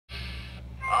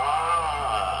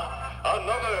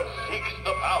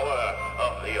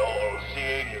of the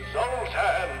all-seeing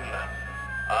Zultan,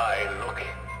 I look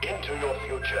into your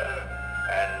future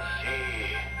and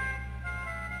see...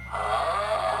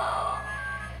 Oh,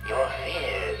 your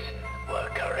fears were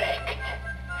correct.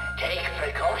 Take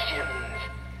precautions.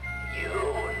 You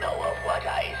know of what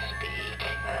I speak.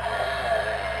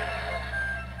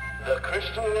 The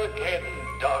crystal again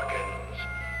darkens,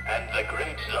 and the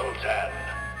great Zultan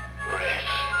rests.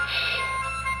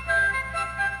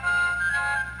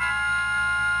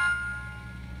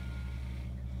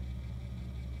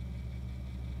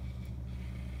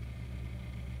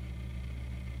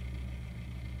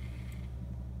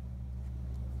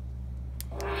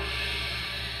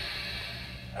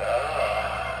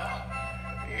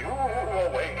 You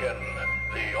awaken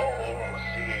the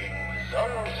all-seeing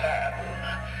Zultan.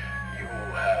 You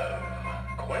have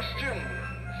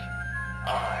questions.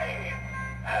 I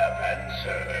have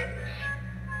answers.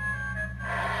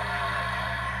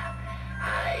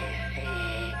 I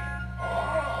see.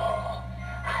 Oh,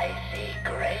 I see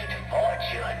great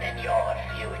fortune in your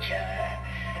future.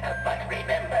 But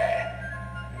remember,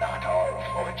 not all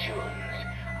fortunes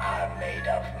are made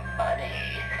of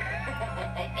money.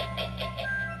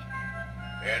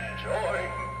 Enjoy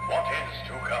what is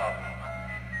to come.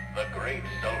 The great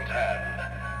Zultan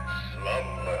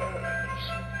slumbers.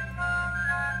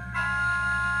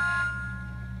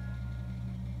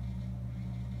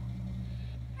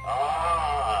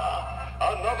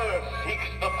 Another seeks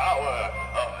the power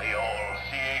of the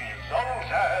all-seeing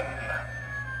Zultan.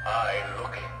 I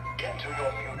look into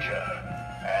your future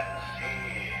and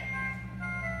see...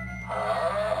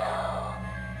 Oh,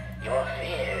 your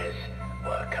fears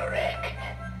were correct.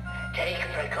 Take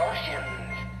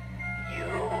precautions. You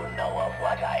know of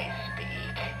what I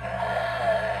speak.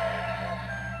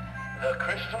 The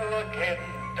crystal again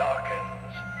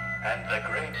darkens, and the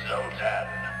great Zultan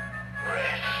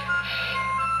rests.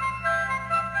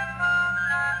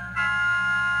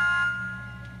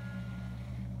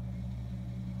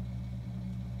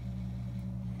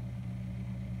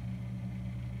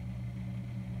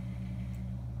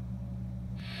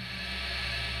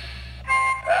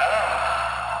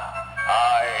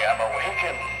 I am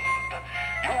awakened.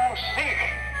 You seek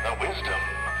the wisdom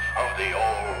of the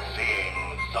all-seeing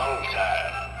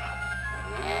Zultan.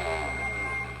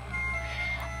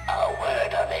 A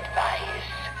word of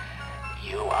advice.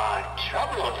 You are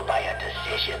troubled by a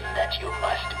decision that you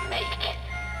must make.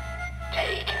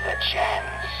 Take the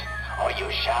chance, or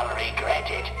you shall regret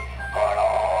it for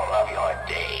all of your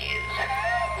days.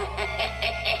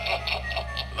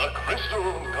 The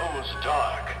crystal goes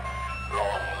dark.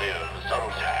 Long live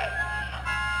Zultan.